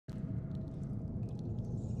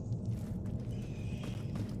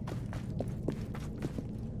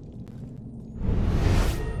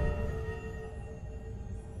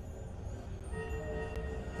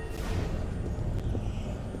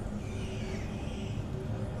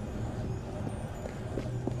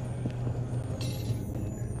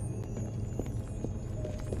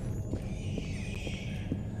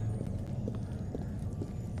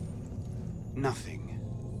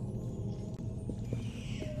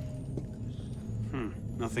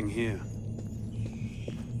Nothing here.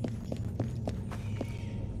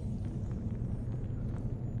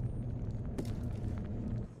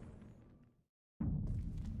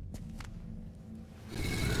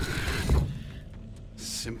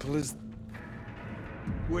 Simple as...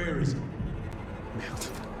 Where is it?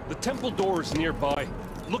 The temple door is nearby.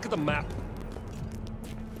 Look at the map.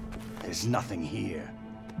 There's nothing here.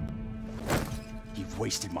 You've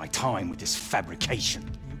wasted my time with this fabrication.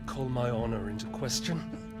 You call my honor into question?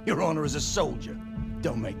 Your honor as a soldier.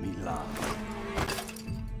 Don't make me laugh.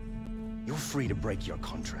 You're free to break your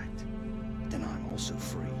contract. Then I'm also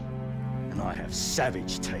free. And I have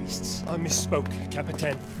savage tastes. I misspoke,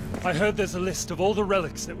 Capitan. I heard there's a list of all the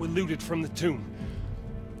relics that were looted from the tomb.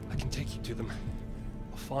 I can take you to them.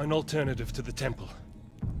 A fine alternative to the temple.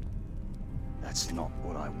 That's not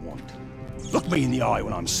what I want. Look me in the eye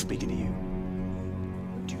when I'm speaking to you.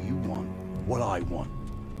 Do you want what I want?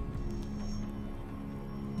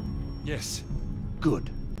 Yes. Good.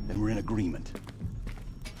 Then we're in agreement.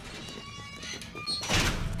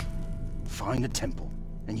 Find the temple,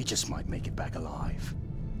 and you just might make it back alive.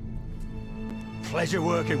 Pleasure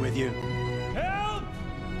working with you. Help!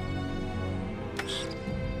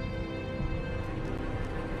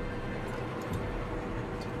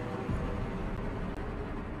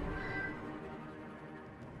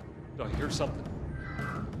 I hear something.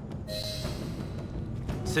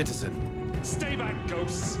 Citizen. Stay back,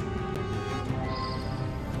 ghosts!